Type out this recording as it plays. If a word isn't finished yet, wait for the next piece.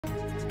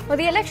Well,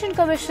 the Election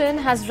Commission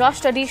has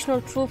rushed additional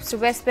troops to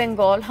West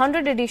Bengal.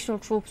 100 additional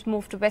troops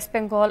moved to West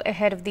Bengal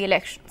ahead of the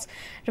elections.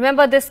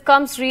 Remember, this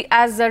comes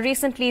as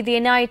recently the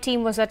NI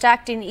team was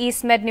attacked in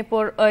East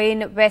Manipur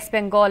in West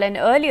Bengal, and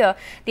earlier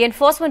the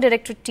Enforcement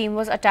Directorate team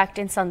was attacked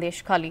in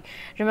Sandesh Khali.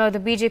 Remember,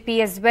 the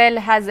BJP as well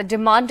has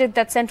demanded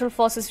that central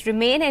forces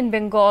remain in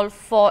Bengal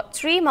for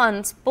 3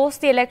 months post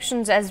the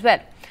elections as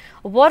well.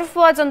 A war of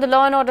words on the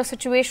law and order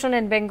situation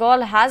in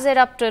Bengal has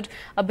erupted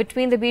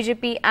between the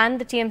BJP and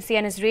the TMC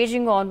and is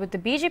raging on, with the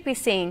BJP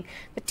saying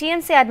the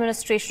TMC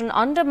administration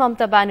under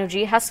Mamata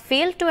Banerjee has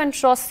failed to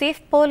ensure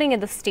safe polling in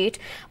the state,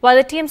 while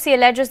the TMC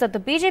alleges that the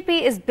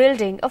BJP is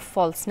building a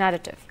false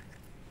narrative.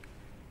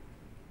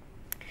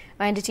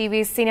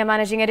 NDTV's senior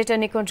managing editor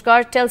Nikunj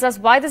Garg tells us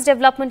why this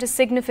development is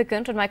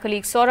significant, and my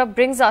colleague Saurabh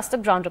brings us the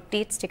ground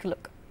updates. Take a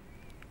look.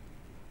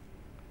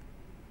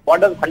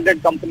 What does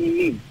 100 company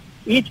mean?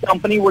 Each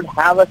company would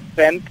have a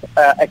strength,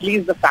 at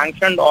least the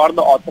sanctioned or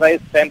the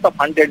authorized strength of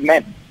 100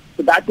 men.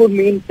 So that would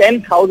mean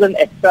 10,000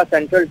 extra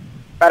central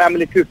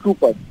paramilitary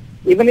troopers.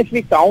 Even if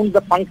we count the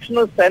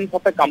functional strength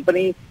of a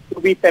company to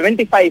be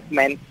 75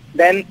 men,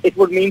 then it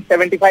would mean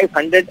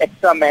 7,500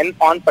 extra men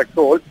on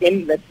patrol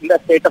in the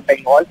state of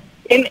Bengal,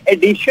 in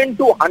addition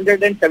to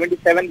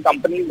 177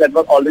 companies that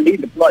were already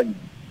deployed,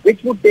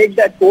 which would take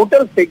the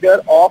total figure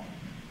of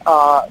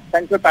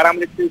central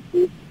paramilitary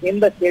troops in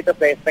the state of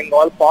West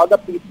Bengal for the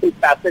peaceful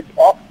passage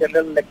of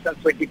general elections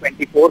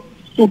 2024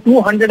 to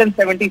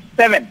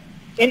 277.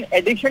 In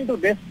addition to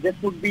this, there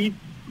would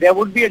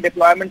be a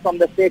deployment from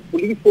the state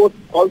police force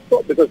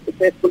also, because the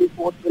state police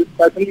force will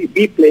certainly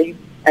be playing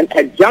an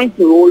adjunct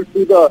role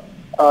to the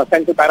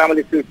central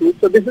paramilitary troops.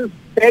 So this is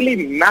fairly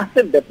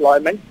massive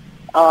deployment,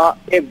 a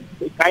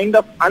kind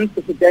of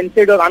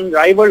unprecedented or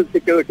unrivaled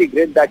security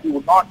grid that you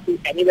would not see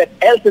anywhere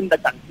else in the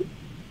country.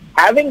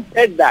 Having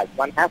said that,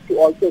 one has to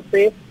also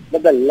say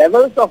that the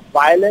levels of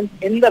violence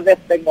in the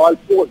West Bengal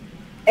polls,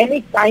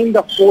 any kind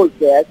of polls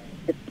there,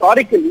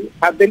 historically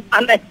have been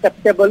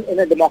unacceptable in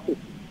a democracy.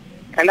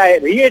 And I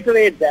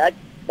reiterate that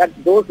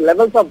those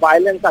levels of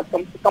violence are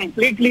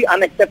completely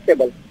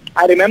unacceptable.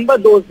 I remember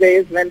those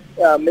days when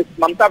Ms.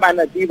 Mamata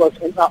Banerjee was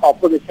in the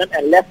opposition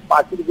and left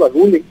parties were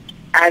ruling,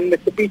 and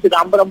Mr. P.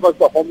 Chidambaram was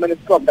the Home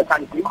Minister of the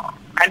country.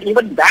 And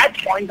even that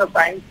point of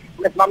time,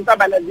 Ms. Mamata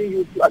Banerjee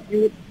used to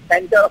accuse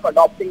center of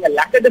adopting a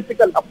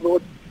lackadaisical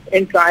approach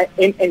in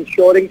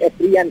ensuring a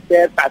free and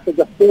fair passage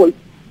of polls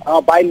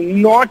by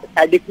not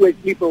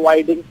adequately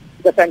providing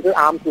the Central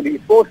Armed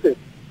Police Forces.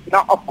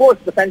 Now, of course,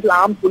 the Central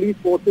Armed Police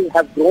Forces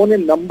have grown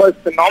in numbers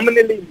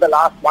phenomenally in the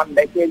last 1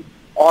 decade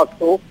or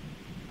so,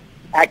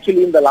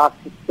 actually in the last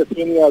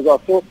 15 years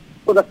or so.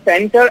 So the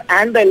Centre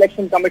and the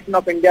Election Commission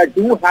of India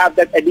do have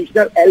that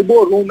additional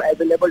elbow room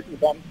available to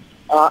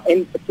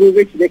them, through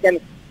which they can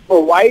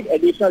provide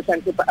additional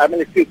central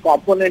paramilitary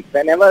components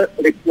whenever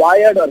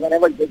required or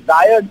whenever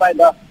desired by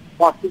the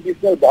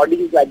constitutional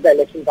bodies like the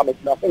Election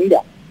Commission of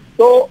India.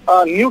 So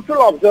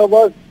neutral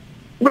observers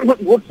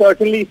would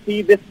certainly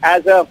see this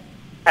as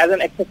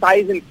an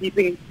exercise in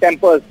keeping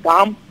tempers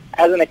calm,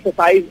 as an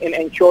exercise in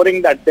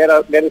ensuring that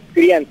there is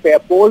free and fair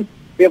polls.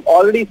 We have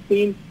already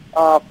seen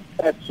a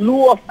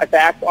slew of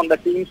attacks on the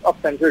teams of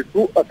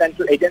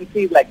central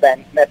agencies like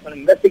the National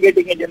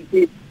Investigating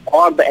Agency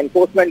or the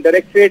Enforcement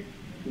Directorate.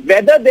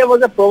 Whether there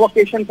was a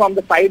provocation from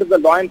the side of the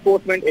law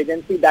enforcement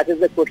agency, that is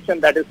a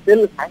question that is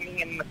still hanging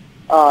in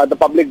the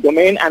public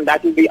domain, and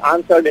that will be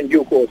answered in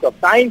due course of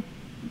time,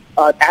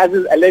 as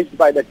is alleged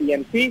by the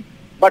TMC.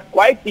 But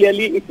quite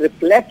clearly, it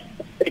reflects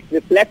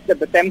that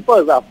the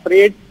tempers are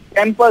frayed,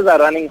 tempers are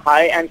running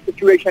high, and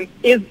situation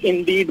is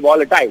indeed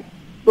volatile.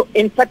 So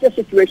in such a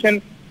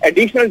situation,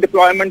 additional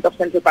deployment of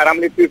central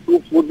paramilitary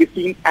troops would be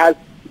seen as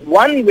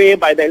one way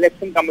by the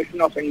Election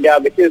Commission of India,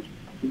 which is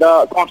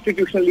the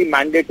constitutionally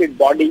mandated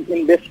body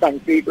in this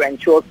country to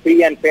ensure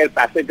free and fair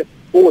passage of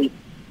polls,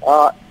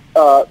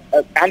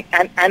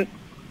 and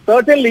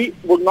certainly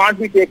would not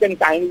be taken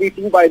kindly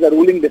to by the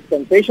ruling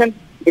dispensation,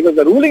 because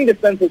the ruling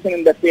dispensation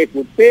in the state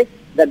would say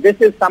that this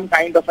is some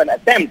kind of an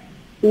attempt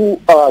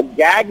to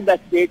gag the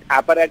state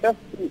apparatus,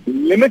 to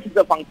limit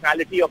the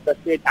functionality of the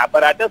state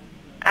apparatus,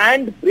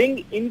 and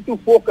bring into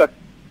focus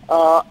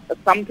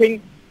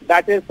something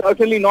that is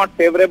certainly not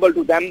favorable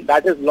to them,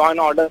 that is law and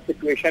order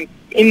situation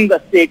in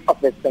the state of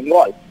West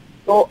Bengal.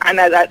 So, and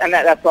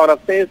as sort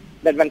of says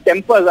that when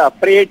tempers are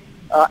frayed,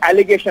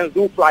 allegations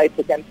do fly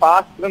thick and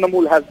fast.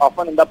 Trinamool has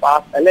often in the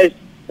past alleged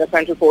that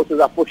central forces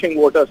are pushing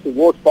voters to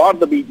vote for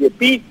the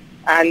BJP,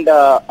 and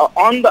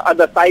on the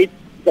other side,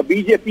 the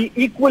BJP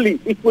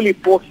equally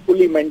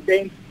forcefully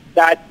maintains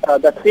that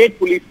the state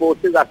police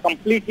forces are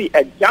completely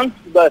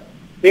adjunct to the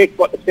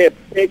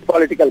state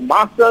political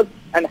masters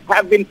and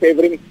have been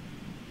favoring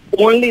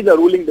only the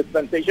ruling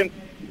dispensation,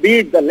 be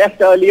it the left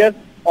earlier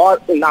or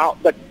now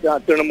the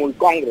Trinamool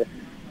Congress.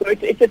 So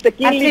it's a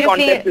keenly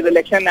contested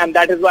election, and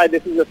that is why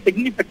this is a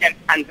significant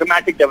and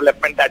dramatic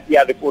development that we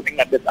are reporting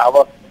at this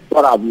hour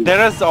for our view. There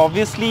has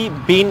obviously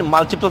been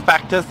multiple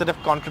factors that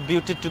have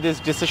contributed to this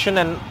decision,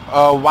 and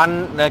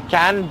one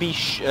cannot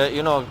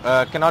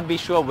be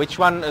sure which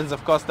one is,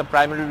 of course, the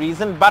primary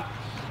reason. But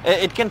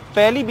it can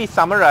fairly be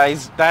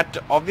summarized that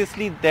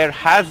obviously there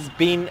has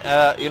been,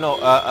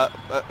 a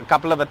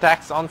couple of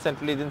attacks on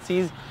central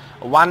agencies.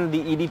 One,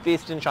 the ED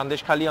faced in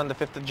Sandesh Khali on the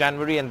 5th of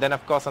January, and then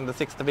of course on the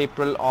 6th of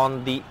April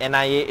on the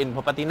NIA in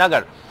Bhupati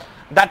Nagar.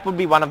 That would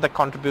be one of the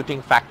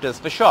contributing factors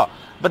for sure.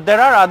 But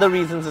there are other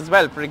reasons as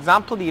well. For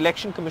example, the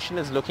Election Commission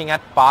is looking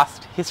at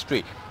past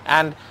history,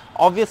 and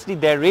obviously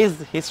there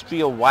is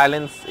history of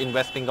violence in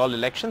West Bengal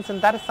elections,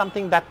 and that is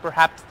something that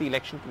perhaps the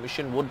Election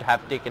Commission would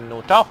have taken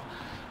note of.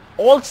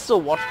 Also,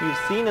 what we've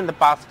seen in the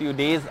past few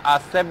days are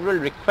several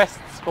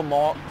requests for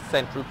more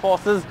central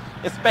forces,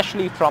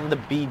 especially from the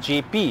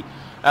BJP.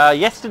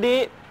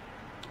 Yesterday,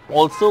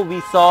 also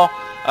we saw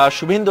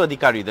Shubhendu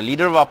Adhikari, the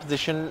leader of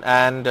opposition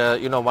and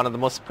one of the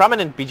most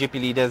prominent BJP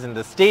leaders in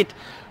the state,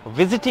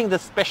 visiting the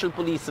special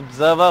police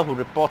observer who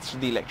reports to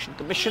the Election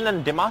Commission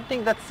and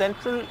demanding that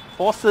central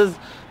forces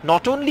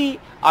not only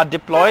are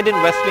deployed in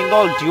West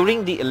Bengal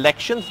during the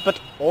elections but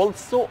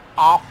also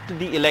after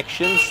the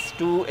elections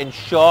to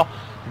ensure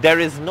there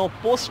is no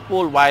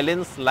post-poll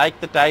violence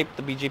like the type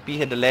the BJP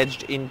had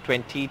alleged in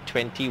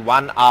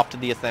 2021 after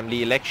the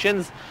assembly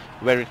elections,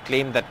 where it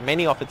claimed that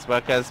many of its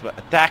workers were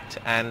attacked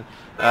and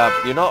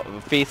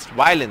faced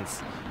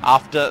violence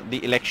after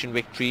the election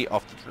victory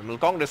of the Trinamool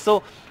Congress.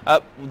 So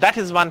that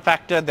is one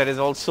factor. There is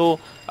also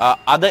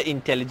other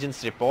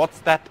intelligence reports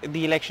that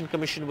the Election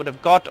Commission would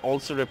have got,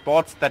 also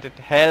reports that it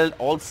held.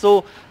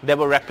 Also, there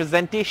were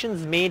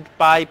representations made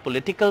by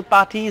political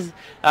parties.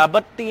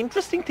 But the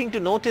interesting thing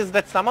to note is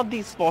that some of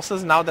these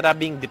forces now that are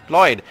being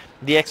deployed,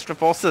 the extra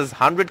forces,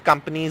 100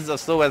 companies or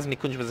so, as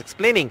Nikunj was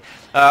explaining,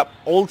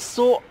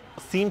 also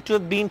seem to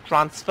have been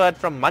transferred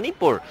from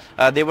Manipur.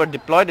 They were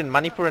deployed in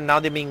Manipur and now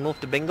they're being moved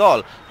to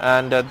Bengal.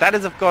 And that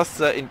is of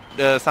course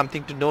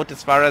something to note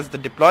as far as the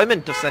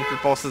deployment of central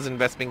forces in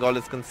West Bengal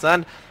is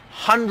concerned.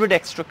 100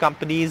 extra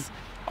companies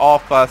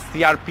of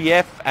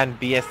CRPF and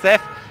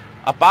BSF,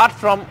 apart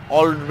from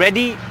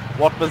already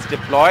what was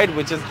deployed,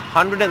 which is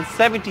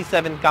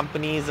 177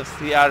 companies of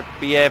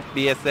CRPF,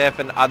 BSF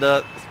and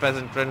other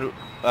present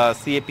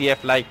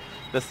CAPF like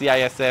the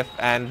CISF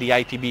and the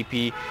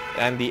ITBP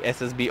and the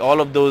SSB, all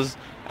of those,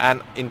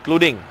 and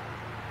including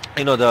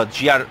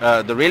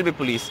the railway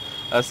police.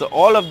 So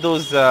all of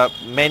those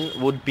men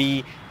would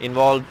be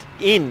involved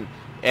in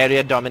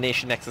area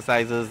domination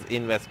exercises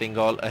in West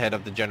Bengal ahead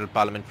of the general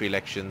parliamentary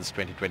elections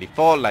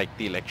 2024, like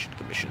the Election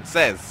Commission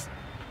says.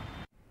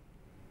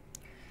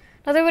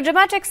 Now, there were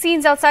dramatic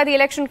scenes outside the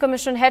Election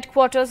Commission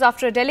headquarters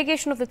after a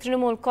delegation of the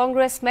Trinamool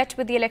Congress met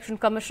with the Election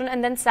Commission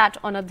and then sat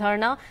on a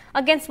dharna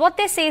against what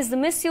they say is the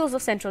misuse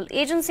of central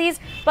agencies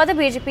by the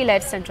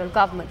BJP-led central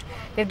government.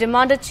 They've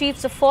demanded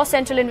chiefs of 4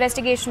 central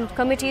investigation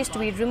committees to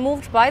be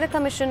removed by the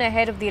commission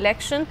ahead of the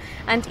election,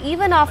 and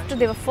even after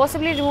they were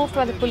forcibly removed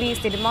by the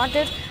police, they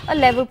demanded a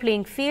level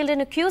playing field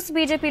and accused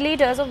BJP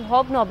leaders of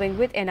hobnobbing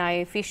with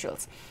NIA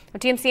officials. The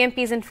TMC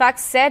MPs in fact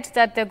said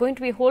that they're going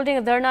to be holding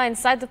a dharna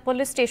inside the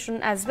police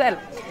station as well.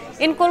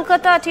 In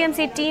Kolkata, a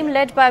TMC team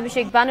led by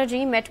Abhishek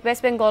Banerjee met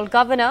West Bengal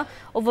governor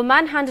over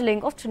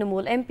manhandling of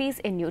Trinamool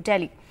MPs in New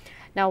Delhi.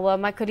 Now,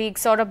 my colleague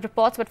Saurabh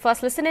reports, but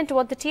first listen in to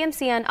what the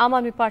TMC and Aam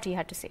Aadmi Party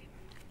had to say.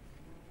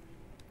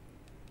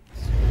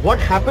 What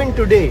happened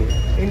today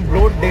in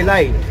broad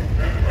daylight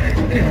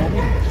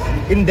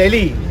in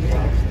Delhi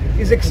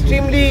is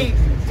extremely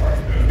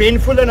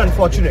painful and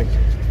unfortunate.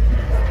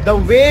 The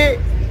way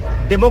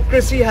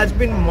democracy has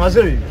been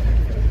muzzled,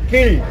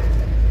 killed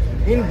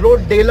in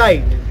broad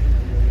daylight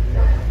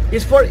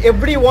is for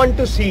everyone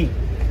to see.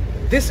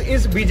 This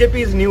is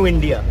BJP's new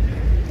India.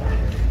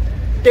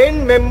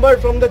 10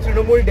 members from the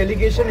Trinamool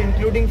delegation,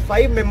 including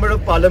 5 members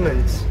of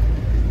parliaments,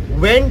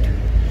 went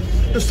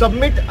to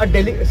submit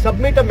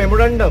a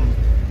memorandum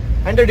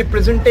and a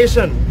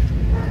representation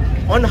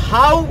on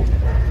how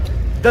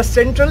the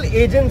central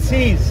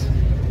agencies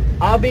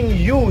are being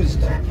used,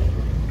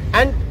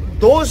 and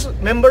those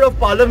members of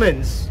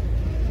parliaments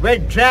were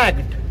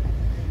dragged,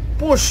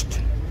 pushed,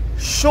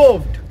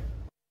 shoved.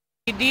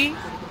 ED,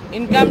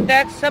 income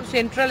tax, सब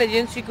central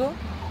agency को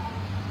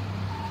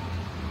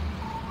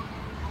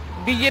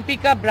BJP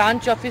का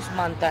branch office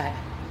मानता है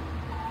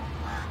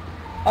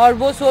और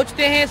वो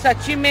सोचते हैं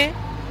सच्ची में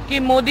कि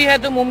मोदी है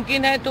तो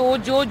मुमकिन है, तो वो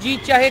जो जी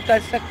चाहे कर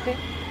सकते।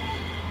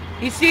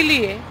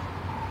 इसीलिए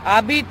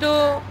अभी तो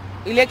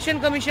इलेक्शन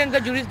कमीशन का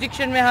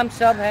जुरिस्डिक्शन में हम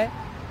सब है,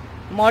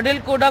 मॉडल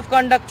कोड ऑफ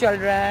कंडक्ट चल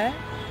रहा है,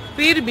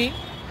 फिर भी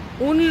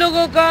उन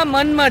लोगों का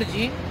मन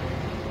मर्जी,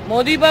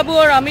 मोदी बाबू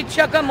और अमित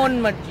शाह का मन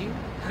मर्जी,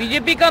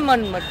 बीजेपी का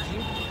मन मर्जी,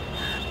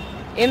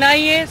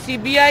 एनआईए,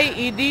 सीबीआई,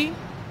 ईडी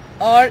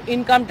और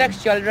इनकम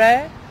टैक्स चल रहा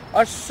है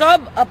और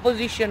सब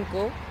अपोजिशन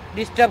को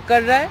डिस्टर्ब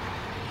कर रहा है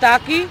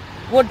ताकि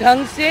वो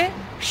ढंग से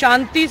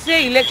शांति से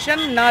इलेक्शन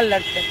ना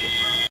लड़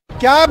सके।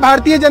 क्या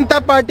भारतीय जनता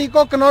पार्टी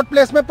को कनॉट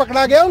प्लेस में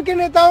पकड़ा गया? उनके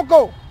नेताओं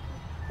को,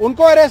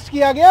 उनको अरेस्ट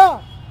किया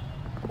गया,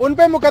 उन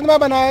पे मुकदमा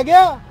बनाया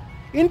गया,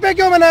 इन पे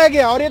क्यों बनाया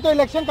गया? और ये तो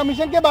इलेक्शन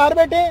कमीशन के बाहर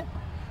बैठे,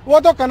 वो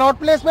तो कनॉट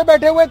प्लेस पे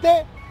बैठे हुए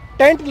थे,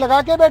 टेंट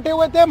लगा के बैठे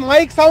हुए थे।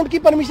 माइक साउंड की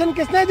परमिशन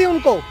किसने दी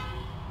उनको?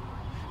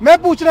 मैं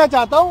पूछना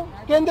चाहता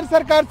हूं केंद्र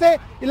सरकार से,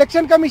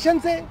 इलेक्शन कमीशन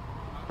से,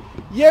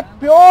 ये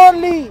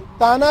प्योरली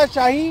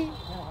तानाशाही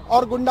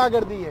और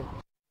गुंडागर्दी है.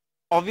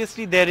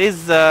 Obviously, there is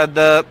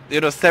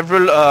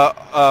several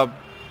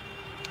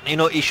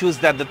issues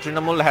that the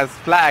Trinamool has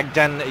flagged,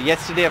 and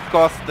yesterday, of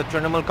course, the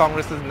Trinamool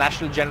Congress's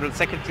National General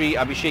Secretary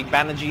Abhishek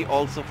Banerjee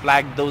also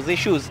flagged those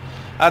issues.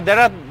 There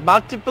are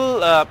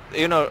multiple,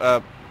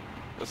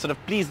 sort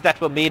of pleas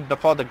that were made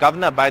before the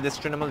governor by this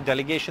Trinamool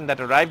delegation that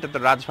arrived at the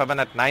Raj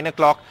Bhavan at 9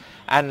 o'clock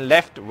and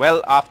left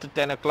well after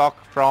 10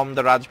 o'clock from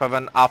the Raj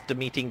Bhavan after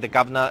meeting the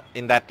governor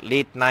in that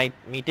late night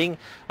meeting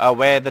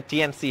where the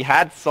TMC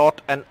had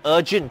sought an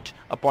urgent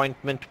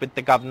appointment with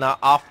the governor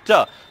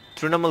after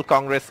Trinamool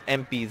Congress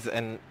MPs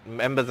and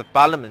members of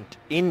parliament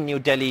in New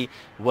Delhi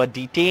were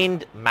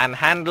detained,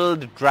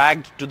 manhandled,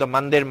 dragged to the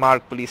Mandir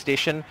Marg police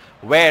station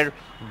where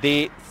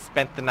they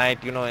spent the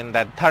night, in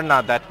that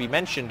dharna that we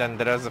mentioned. And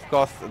there is, of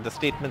course, the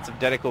statements of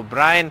Derek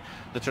O'Brien,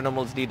 the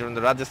Trinamool's leader in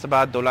the Rajya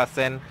Sabha, Dola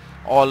Sen,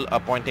 all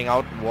pointing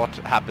out what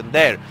happened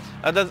there.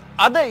 The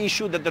other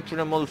issue that the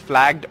Trinamool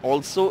flagged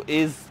also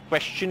is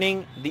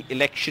questioning the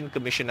election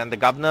commission, and the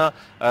governor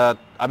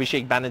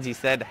Abhishek Banerjee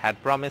said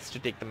had promised to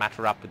take the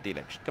matter up with the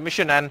election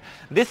commission, and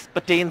this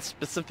pertains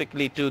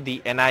specifically to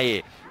the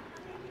NIA.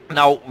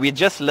 Now, we're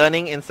just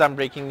learning in some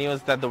breaking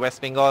news that the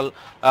West Bengal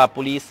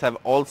police have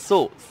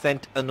also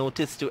sent a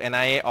notice to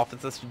NIA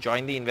officers to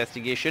join the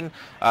investigation.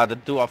 The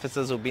two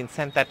officers who've been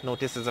sent that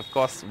notice is, of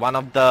course, one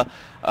of the,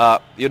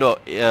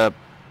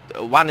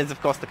 one is, of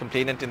course, the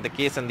complainant in the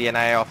case, and the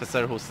NIA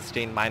officer who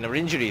sustained minor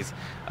injuries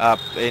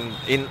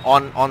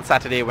on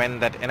Saturday when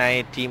that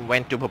NIA team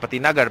went to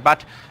Bhupati Nagar.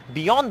 But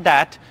beyond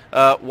that,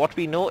 what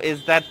we know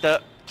is that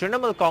the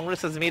Trinamool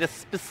Congress has made a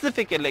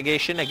specific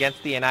allegation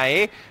against the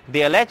NIA.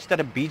 They allege that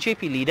a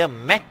BJP leader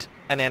met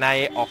an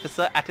NIA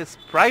officer at his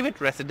private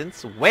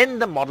residence when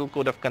the model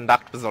code of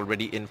conduct was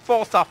already in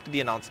force after the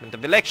announcement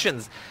of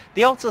elections.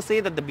 They also say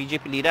that the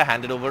BJP leader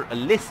handed over a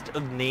list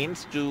of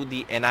names to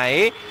the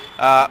NIA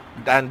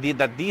and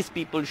that these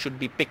people should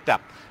be picked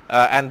up.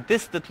 And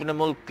this, the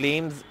Trinamool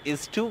claims,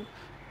 is to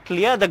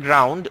clear the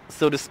ground,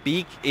 so to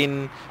speak,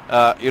 in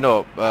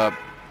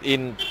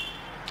in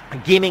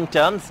gaming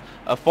terms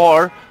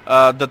for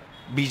the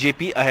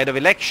BJP ahead of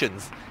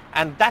elections.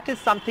 And that is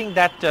something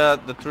that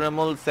the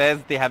Trinamool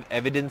says they have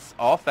evidence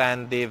of,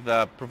 and they've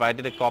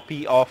provided a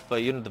copy of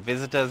the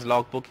visitors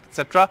logbook,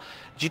 etc.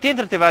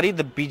 Jitendra Tiwari,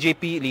 the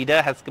BJP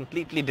leader, has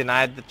completely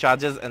denied the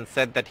charges and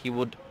said that he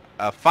would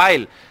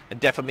file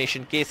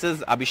defamation cases.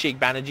 Abhishek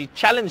Banerjee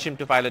challenged him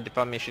to file a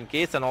defamation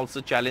case and also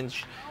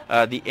challenged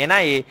the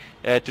NIA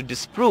to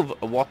disprove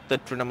what the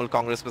Trinamool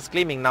Congress was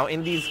claiming. Now,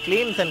 in these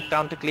claims and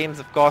counterclaims,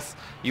 of course,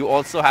 you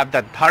also have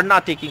that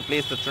dharna taking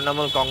place, the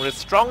Trinamool Congress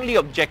strongly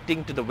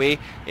objecting to the way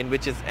in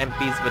which its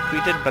MPs were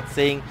treated, but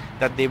saying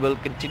that they will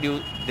continue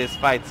this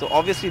fight. So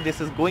obviously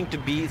this is going to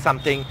be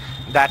something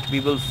that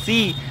we will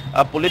see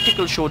a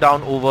political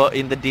showdown over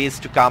in the days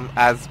to come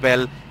as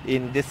well,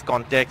 in this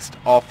context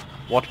of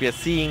what we are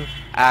seeing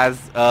as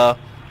a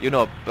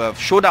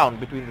showdown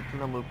between the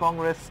Trinamool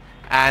Congress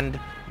and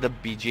the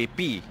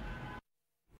BJP.